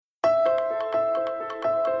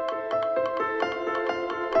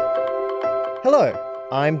Hello,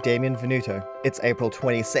 I'm Damien Venuto. It's April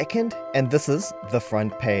 22nd, and this is The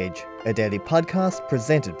Front Page, a daily podcast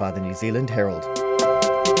presented by the New Zealand Herald.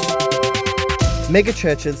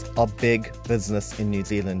 Megachurches are big business in New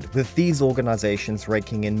Zealand, with these organisations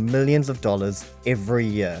raking in millions of dollars every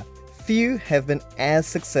year. Few have been as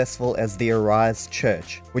successful as the Arise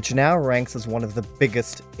Church, which now ranks as one of the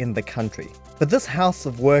biggest in the country. But this house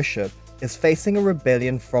of worship is facing a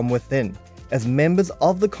rebellion from within, as members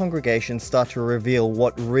of the congregation start to reveal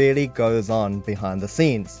what really goes on behind the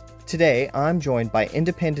scenes. Today, I'm joined by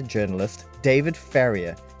independent journalist David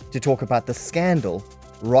Farrier to talk about the scandal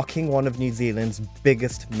rocking one of New Zealand's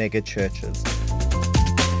biggest mega churches.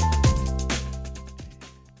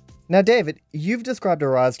 Now, David, you've described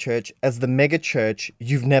Arise Church as the mega church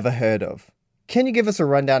you've never heard of. Can you give us a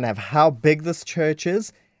rundown of how big this church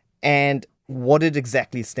is and what it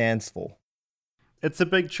exactly stands for? It's a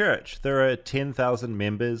big church. There are 10,000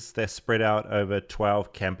 members. They're spread out over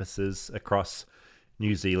 12 campuses across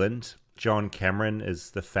New Zealand. John Cameron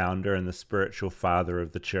is the founder and the spiritual father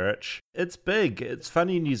of the church. It's big. It's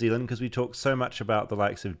funny in New Zealand because we talk so much about the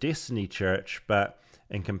likes of Destiny Church, but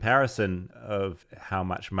in comparison of how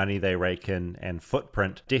much money they rake in and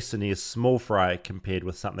footprint, Destiny is small fry compared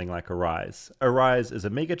with something like Arise. Arise is a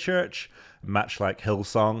mega church, much like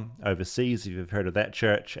Hillsong overseas, if you've heard of that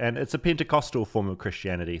church, and it's a Pentecostal form of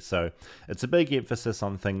Christianity, so it's a big emphasis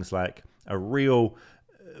on things like a real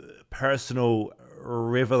personal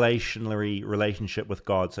revelationary relationship with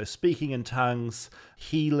God. So speaking in tongues,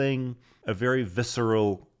 healing, a very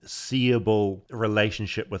visceral, seeable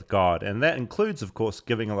relationship with God. And that includes, of course,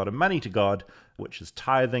 giving a lot of money to God, which is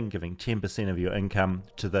tithing, giving 10% of your income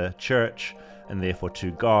to the church and therefore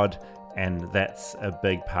to God. And that's a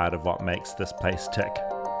big part of what makes this place tick.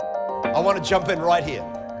 I want to jump in right here.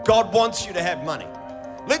 God wants you to have money.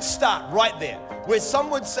 Let's start right there. Where some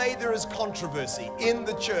would say there is controversy in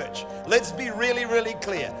the church, let's be really, really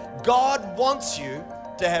clear. God wants you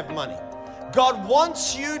to have money. God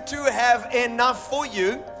wants you to have enough for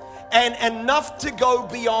you and enough to go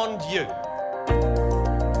beyond you.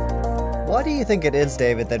 Why do you think it is,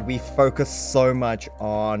 David, that we focus so much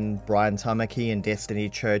on Brian Tamaki and Destiny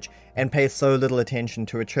Church and pay so little attention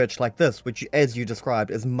to a church like this, which, as you described,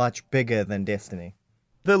 is much bigger than Destiny?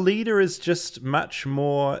 The leader is just much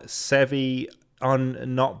more savvy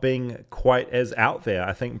on not being quite as out there.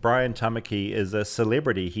 I think Brian Tamaki is a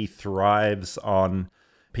celebrity. He thrives on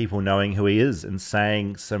people knowing who he is and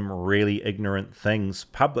saying some really ignorant things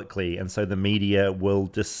publicly, and so the media will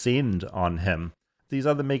descend on him. These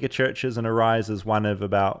other mega churches, and Arise is one of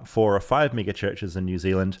about 4 or 5 mega churches in New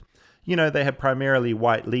Zealand. You know, they have primarily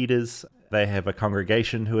white leaders. They have a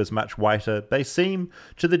congregation who is much whiter. They seem,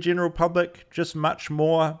 to the general public, just much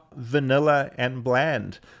more vanilla and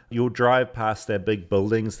bland. You'll drive past their big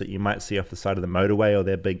buildings that you might see off the side of the motorway or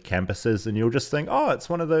their big campuses, and you'll just think, oh, it's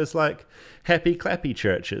one of those like happy clappy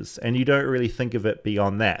churches, and you don't really think of it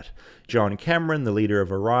beyond that. John Cameron, the leader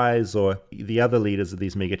of Arise, or the other leaders of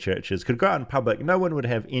these mega churches could go out in public. No one would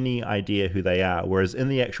have any idea who they are, whereas in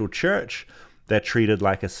the actual church, they're treated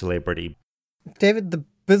like a celebrity. David, the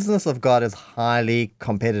business of God is highly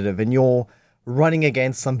competitive, and you're running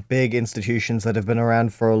against some big institutions that have been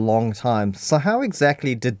around for a long time. So how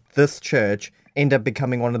exactly did this church end up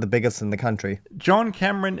becoming one of the biggest in the country? John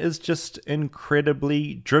Cameron is just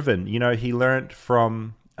incredibly driven. You know, he learnt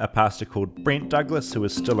from a pastor called Brent Douglas, who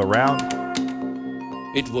is still around.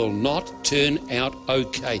 It will not turn out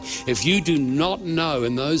okay. If you do not know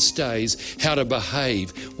in those days how to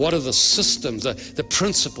behave, what are the systems, the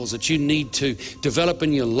principles that you need to develop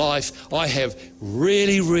in your life, I have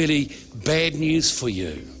really, really bad news for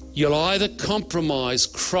you. You'll either compromise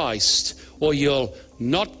Christ or you'll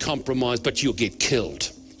not compromise, but you'll get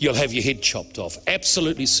killed. You'll have your head chopped off,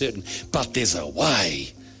 absolutely certain. But there's a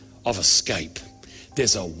way of escape.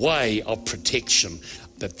 There's a way of protection,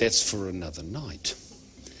 that's for another night.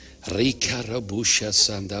 I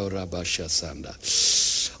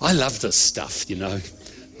love this stuff, you know.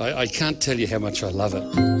 I can't tell you how much I love it.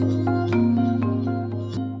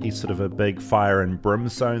 He's sort of a big fire and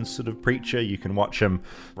brimstone sort of preacher. You can watch him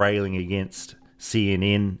railing against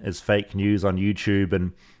CNN as fake news on YouTube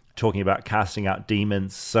and talking about casting out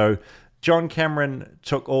demons. So John Cameron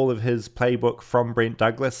took all of his playbook from Brent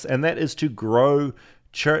Douglas, and that is to grow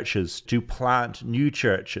churches, to plant new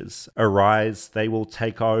churches. Arise, they will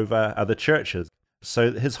take over other churches.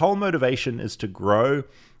 So his whole motivation is to grow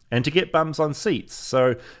and to get bums on seats.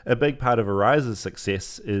 So a big part of Arise's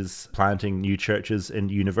success is planting new churches in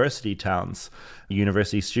university towns.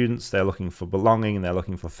 University students, they're looking for belonging, they're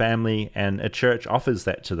looking for family, and a church offers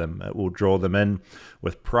that to them. It will draw them in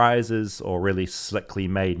with prizes or really slickly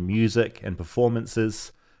made music and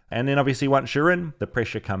performances. And then obviously once you're in, the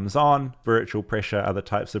pressure comes on, spiritual pressure, other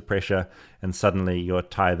types of pressure, and suddenly you're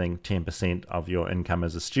tithing 10% of your income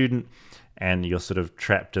as a student, and you're sort of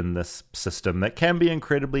trapped in this system that can be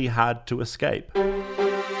incredibly hard to escape.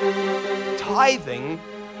 Tithing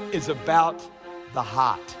is about the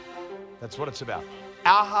heart. That's what it's about.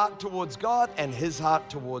 Our heart towards God and His heart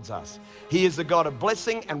towards us. He is a God of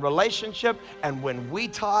blessing and relationship, and when we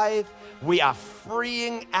tithe, we are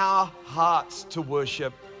freeing our hearts to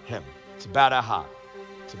worship Him. It's about our heart.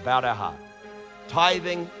 It's about our heart.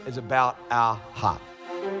 Tithing is about our heart.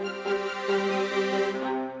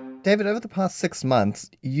 David, over the past 6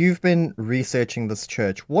 months, you've been researching this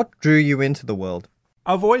church. What drew you into the world?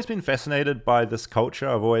 I've always been fascinated by this culture.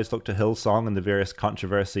 I've always looked to Hillsong and the various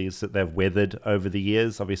controversies that they've weathered over the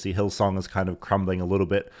years. Obviously, Hillsong is kind of crumbling a little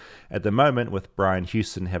bit at the moment, with Brian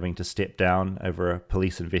Houston having to step down over a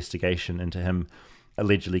police investigation into him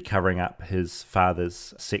allegedly covering up his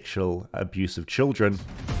father's sexual abuse of children.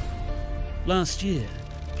 Last year,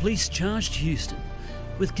 police charged Houston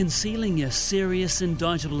with concealing a serious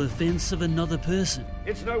indictable offence of another person.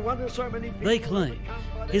 It's no wonder so many people. They claim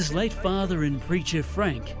his late father and preacher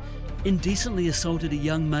Frank indecently assaulted a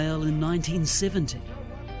young male in 1970.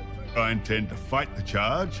 I intend to fight the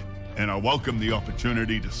charge, and I welcome the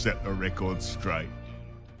opportunity to set the record straight.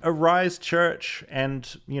 Arise Church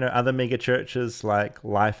and, other mega churches like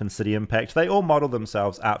Life and City Impact, they all model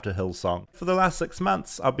themselves after Hillsong. For the last 6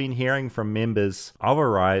 months, I've been hearing from members of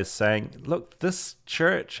Arise saying, look, this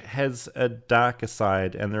church has a darker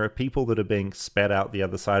side, and there are people that are being spat out the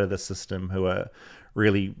other side of the system who are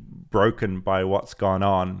really broken by what's gone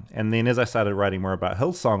on. And then as I started writing more about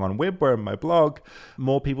Hillsong on Webworm, my blog,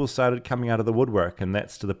 more people started coming out of the woodwork, and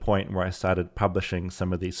that's to the point where I started publishing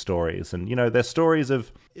some of these stories. And, they're stories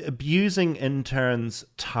of abusing interns'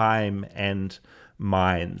 time and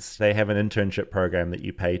minds. They have an internship program that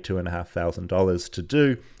you pay $2,500 to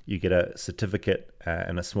do. You get a certificate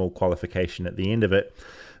and a small qualification at the end of it.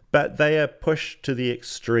 But they are pushed to the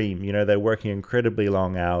extreme. They're working incredibly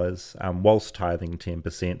long hours whilst tithing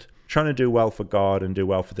 10%, trying to do well for God and do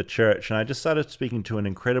well for the church. And I just started speaking to an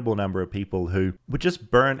incredible number of people who were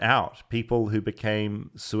just burnt out, people who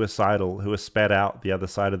became suicidal, who were spat out the other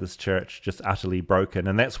side of this church, just utterly broken.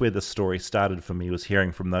 And that's where the story started for me, was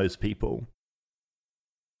hearing from those people.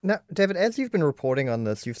 Now, David, as you've been reporting on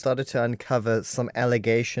this, you've started to uncover some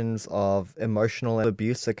allegations of emotional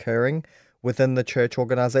abuse occurring within the church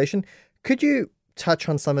organization. Could you touch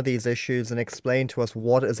on some of these issues and explain to us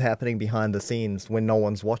what is happening behind the scenes when no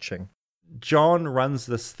one's watching? John runs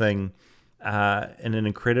this thing in an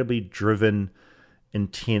incredibly driven,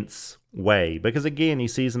 intense way, because again, he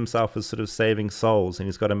sees himself as sort of saving souls, and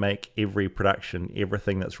he's got to make every production,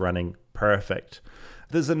 everything that's running, perfect.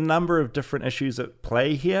 There's a number of different issues at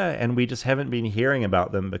play here, and we just haven't been hearing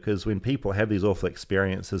about them, because when people have these awful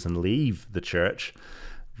experiences and leave the church,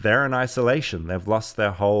 they're in isolation. They've lost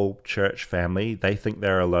their whole church family. They think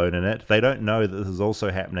they're alone in it. They don't know that this is also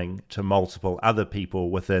happening to multiple other people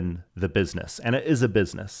within the business. And it is a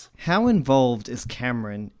business. How involved is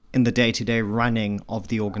Cameron in the day-to-day running of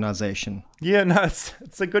the organization? Yeah, no,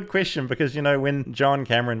 it's a good question, because, when John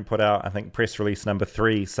Cameron put out, I think, press release number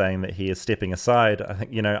 3 saying that he is stepping aside, I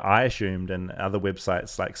think, I assumed, and other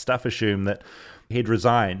websites like Stuff assumed, that he'd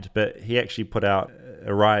resigned. But he actually put out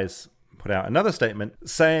another statement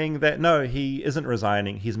saying that no, he isn't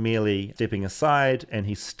resigning, he's merely stepping aside, and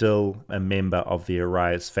he's still a member of the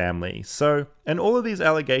Arise family. So, in all of these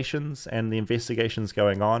allegations and the investigations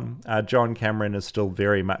going on, John Cameron is still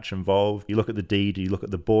very much involved. You look at the deed, you look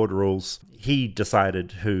at the board rules, he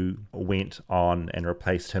decided who went on and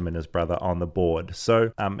replaced him and his brother on the board.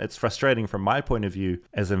 So it's frustrating from my point of view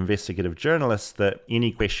as an investigative journalist that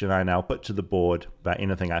any question I now put to the board about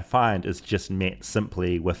anything I find is just met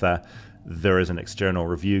simply with there is an external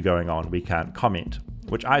review going on, we can't comment,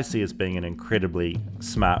 which I see as being an incredibly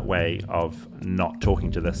smart way of not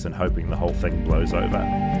talking to this and hoping the whole thing blows over.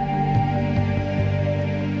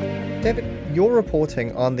 David, your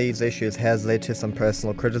reporting on these issues has led to some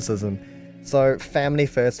personal criticism. So Family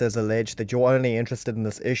First has alleged that you're only interested in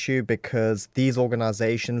this issue because these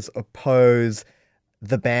organizations oppose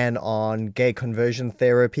the ban on gay conversion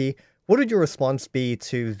therapy. What would your response be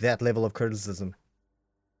to that level of criticism?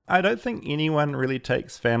 I don't think anyone really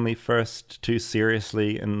takes family first too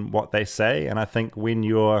seriously in what they say. And I think when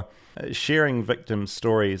you're sharing victim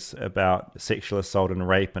stories about sexual assault and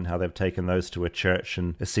rape and how they've taken those to a church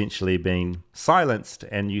and essentially been silenced,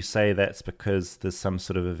 and you say that's because there's some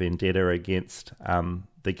sort of a vendetta against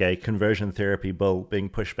the gay conversion therapy bill being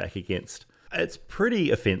pushed back against, it's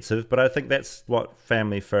pretty offensive. But I think that's what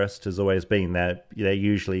Family First has always been. They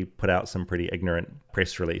usually put out some pretty ignorant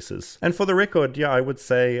press releases. And for the record, yeah, I would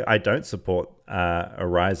say I don't support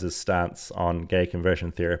Arise's stance on gay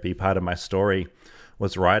conversion therapy. Part of my story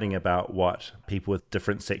was writing about what people with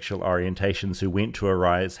different sexual orientations who went to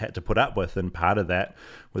Arise had to put up with, and part of that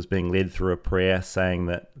was being led through a prayer saying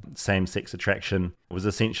that same-sex attraction was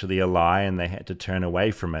essentially a lie and they had to turn away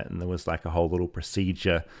from it, and there was like a whole little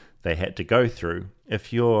procedure they had to go through.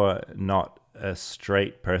 If you're not a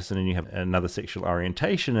straight person and you have another sexual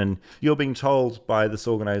orientation and you're being told by this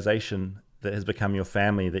organization that has become your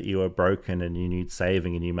family that you are broken and you need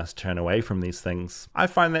saving and you must turn away from these things, I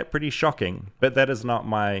find that pretty shocking. But that is not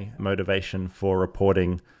my motivation for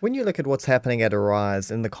reporting. When you look at what's happening at Arise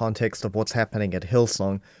in the context of what's happening at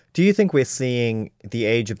Hillsong, do you think we're seeing the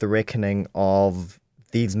age of the reckoning of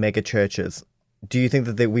these mega churches? Do you think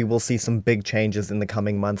that we will see some big changes in the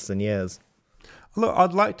coming months and years? Look,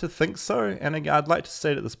 I'd like to think so. And again, I'd like to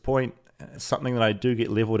state at this point something that I do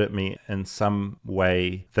get leveled at me in some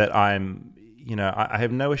way, that I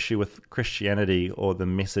have no issue with Christianity or the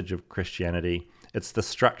message of Christianity. It's the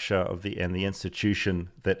structure of the institution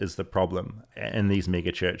that is the problem in these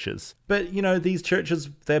mega churches. But, these churches,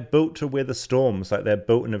 they're built to weather storms. Like, they're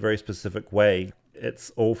built in a very specific way.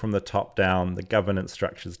 It's all from the top down. The governance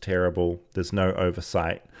structure's terrible. There's no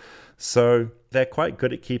oversight. So they're quite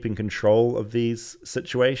good at keeping control of these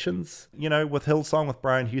situations. With Hillsong, with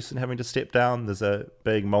Brian Houston having to step down, there's a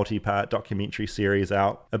big multi-part documentary series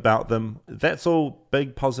out about them. That's all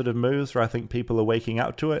big positive moves where I think people are waking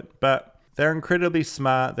up to it. But they're incredibly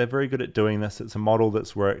smart. They're very good at doing this. It's a model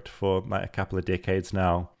that's worked for like a couple of decades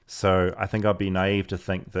now. So I think I'd be naive to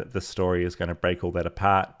think that this story is going to break all that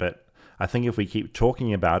apart. But I think if we keep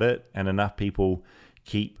talking about it and enough people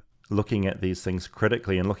keep looking at these things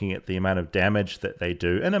critically and looking at the amount of damage that they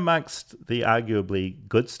do, and amongst the arguably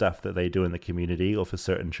good stuff that they do in the community or for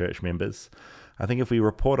certain church members, I think if we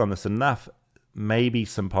report on this enough, maybe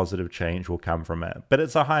some positive change will come from it. But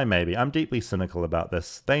it's a high maybe. I'm deeply cynical about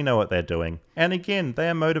this. They know what they're doing. And again, they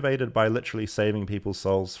are motivated by literally saving people's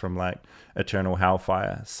souls from eternal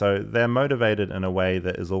hellfire. So they're motivated in a way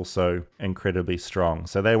that is also incredibly strong.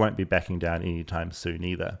 So they won't be backing down anytime soon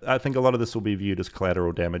either. I think a lot of this will be viewed as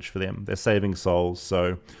collateral damage for them. They're saving souls,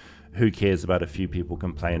 so who cares about a few people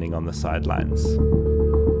complaining on the sidelines?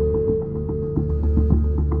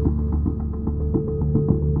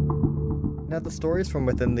 Now, the stories from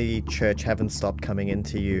within the church haven't stopped coming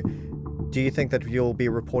into you. Do you think that you'll be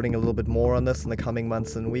reporting a little bit more on this in the coming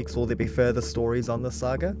months and weeks? Will there be further stories on this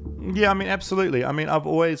saga? Yeah, absolutely.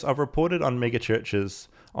 I've reported on mega churches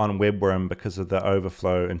on Webworm because of the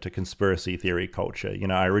overflow into conspiracy theory culture.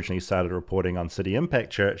 I originally started reporting on City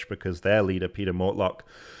Impact Church because their leader, Peter Mortlock,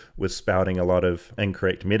 was spouting a lot of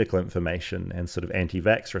incorrect medical information and sort of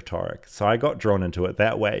anti-vax rhetoric. So I got drawn into it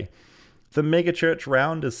that way. The mega church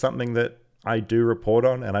round is something that I do report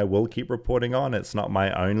on and I will keep reporting on. It's not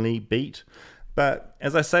my only beat. But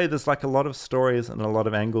as I say, there's a lot of stories and a lot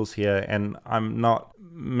of angles here, and I'm not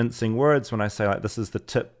mincing words when I say this is the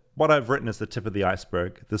tip. What I've written is the tip of the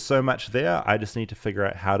iceberg. There's so much there. I just need to figure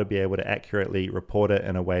out how to be able to accurately report it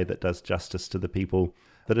in a way that does justice to the people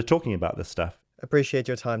that are talking about this stuff. Appreciate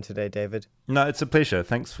your time today, David. No, it's a pleasure.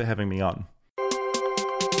 Thanks for having me on.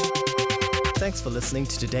 Thanks for listening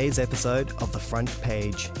to today's episode of The Front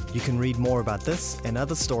Page. You can read more about this and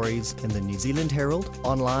other stories in the New Zealand Herald,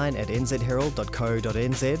 online at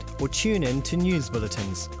nzherald.co.nz, or tune in to news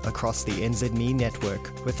bulletins across the NZME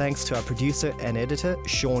network. With thanks to our producer and editor,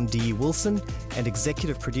 Sean D. Wilson, and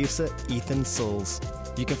executive producer, Ethan Sills.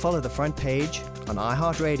 You can follow The Front Page on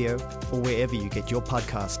iHeartRadio or wherever you get your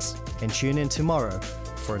podcasts. And tune in tomorrow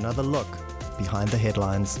for another look behind the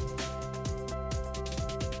headlines.